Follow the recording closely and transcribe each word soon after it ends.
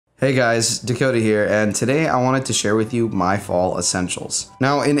Hey guys, Dakota here, and today I wanted to share with you my fall essentials.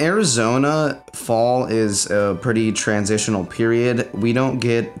 Now in Arizona, fall is a pretty transitional period. We don't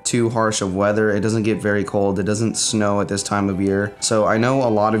get too harsh of weather, it doesn't get very cold, it doesn't snow at this time of year. So I know a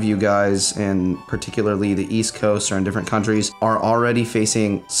lot of you guys, in particularly the East Coast or in different countries, are already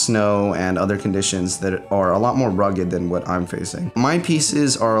facing snow and other conditions that are a lot more rugged than what I'm facing. My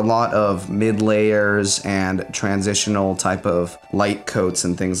pieces are a lot of mid-layers and transitional type of light coats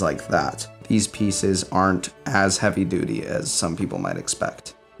and things like that. These pieces aren't as heavy duty as some people might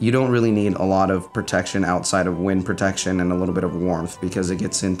expect. You don't really need a lot of protection outside of wind protection and a little bit of warmth because it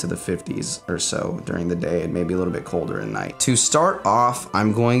gets into the 50s or so during the day and maybe a little bit colder at night. To start off,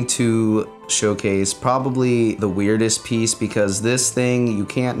 I'm going to showcase probably the weirdest piece because this thing you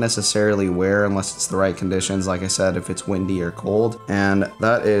can't necessarily wear unless it's the right conditions, like I said, if it's windy or cold, and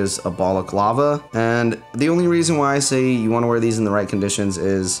that is a balaclava. And the only reason why I say you want to wear these in the right conditions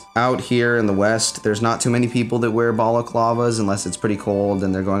is out here in the West, there's not too many people that wear balaclavas unless it's pretty cold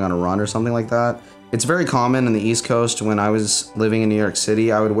and they're going on a run or something like that. It's very common in the East Coast. When I was living in New York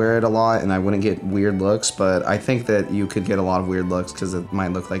City, I would wear it a lot and I wouldn't get weird looks, but I think that you could get a lot of weird looks because it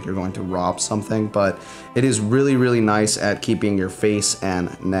might look like you're going to rob something, but it is really, really nice at keeping your face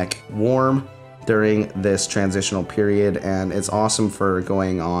and neck warm during this transitional period, and it's awesome for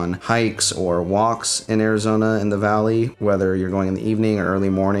going on hikes or walks in Arizona in the valley, whether you're going in the evening or early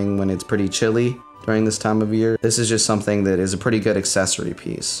morning when it's pretty chilly. During this time of year, this is just something that is a pretty good accessory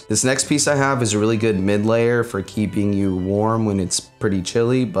piece. This next piece I have is a really good mid-layer for keeping you warm when it's pretty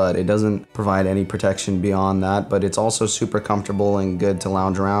chilly, but it doesn't provide any protection beyond that, but it's also super comfortable and good to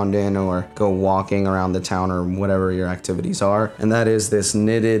lounge around in or go walking around the town or whatever your activities are. And that is this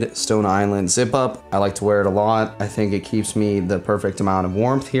knitted Stone Island zip up. I like to wear it a lot. I think it keeps me the perfect amount of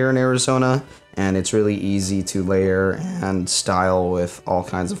warmth here in Arizona, and it's really easy to layer and style with all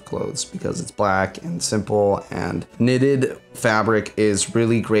kinds of clothes because it's black and simple, and knitted fabric is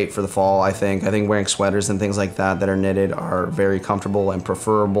really great for the fall. I think wearing sweaters and things like that are knitted are very comfortable and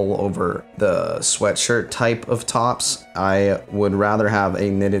preferable over the sweatshirt type of tops. I would rather have a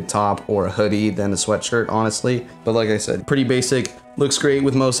knitted top or a hoodie than a sweatshirt, honestly, but like I said, pretty basic. Looks great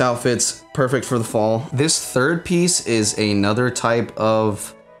with most outfits, perfect for the fall. This third piece is another type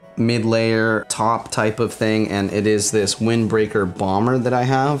of mid-layer top type of thing, and it is this windbreaker bomber that I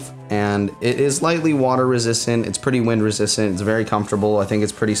have, and it is lightly water resistant. It's pretty wind resistant. It's very comfortable. I think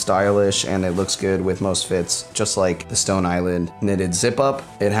it's pretty stylish and it looks good with most fits, just like the Stone Island knitted zip up.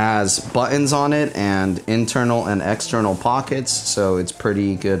 It has buttons on it and internal and external pockets, so it's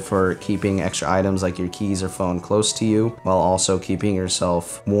pretty good for keeping extra items like your keys or phone close to you while also keeping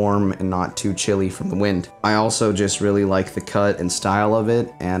yourself warm and not too chilly from the wind. I also just really like the cut and style of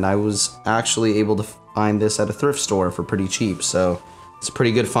it, and I was actually able to find this at a thrift store for pretty cheap, so it's a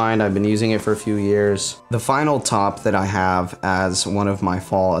pretty good find. I've been using it for a few years. The final top that I have as one of my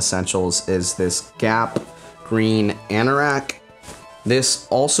fall essentials is this Gap green anorak. This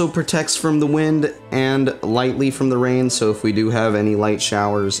also protects from the wind and lightly from the rain, so if we do have any light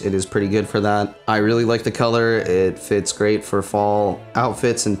showers, it is pretty good for that. I really like the color. It fits great for fall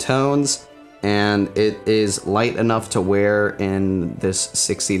outfits and tones, and it is light enough to wear in this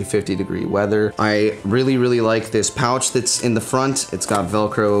 60 to 50 degree weather. I really, really like this pouch that's in the front. It's got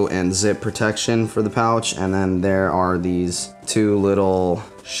Velcro and zip protection for the pouch, and then there are these two little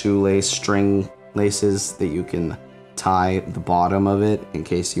shoelace string laces that you can tie the bottom of it in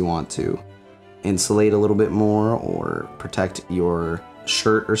case you want to insulate a little bit more or protect your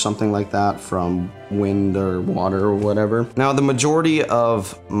shirt or something like that from wind or water or whatever. Now, the majority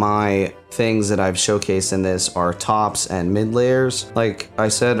of my things that I've showcased in this are tops and mid layers. Like I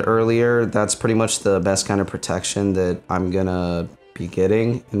said earlier, that's pretty much the best kind of protection that I'm gonna be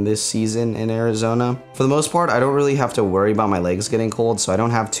getting in this season in Arizona. For the most part, I don't really have to worry about my legs getting cold, so I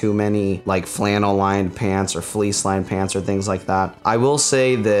don't have too many like flannel lined pants or fleece lined pants or things like that. I will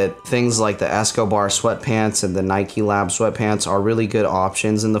say that things like the Escobar sweatpants and the Nike Lab sweatpants are really good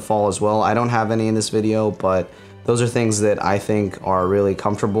options in the fall as well. I don't have any in this video, but those are things that I think are really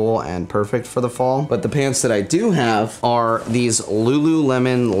comfortable and perfect for the fall. But the pants that I do have are these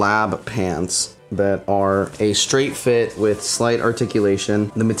Lululemon Lab pants that are a straight fit with slight articulation.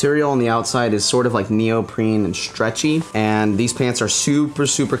 The material on the outside is sort of like neoprene and stretchy, and these pants are super,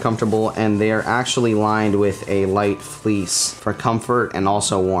 super comfortable, and they are actually lined with a light fleece for comfort and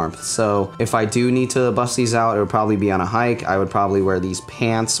also warmth. So if I do need to bust these out, it would probably be on a hike. I would probably wear these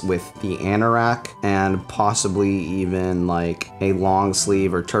pants with the anorak and possibly even like a long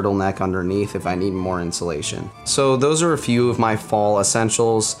sleeve or turtleneck underneath if I need more insulation. So those are a few of my fall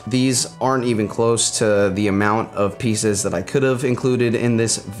essentials. These aren't even close close to the amount of pieces that I could have included in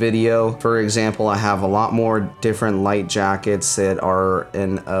this video. For example, I have a lot more different light jackets that are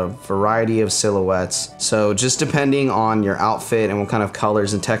in a variety of silhouettes. So just depending on your outfit and what kind of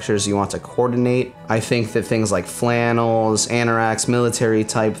colors and textures you want to coordinate, I think that things like flannels, anoraks, military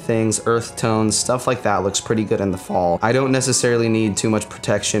type things, earth tones, stuff like that looks pretty good in the fall. I don't necessarily need too much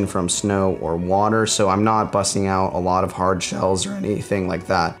protection from snow or water, so I'm not busting out a lot of hard shells or anything like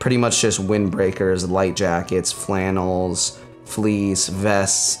that. Pretty much just windbreakers, light jackets, flannels, fleece,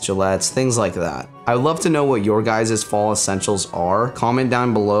 vests, gillettes, things like that. I would love to know what your guys' fall essentials are. Comment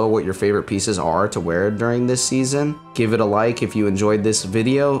down below what your favorite pieces are to wear during this season. Give it a like if you enjoyed this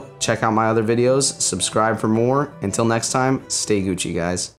video. Check out my other videos. Subscribe for more. Until next time, stay Gucci, guys.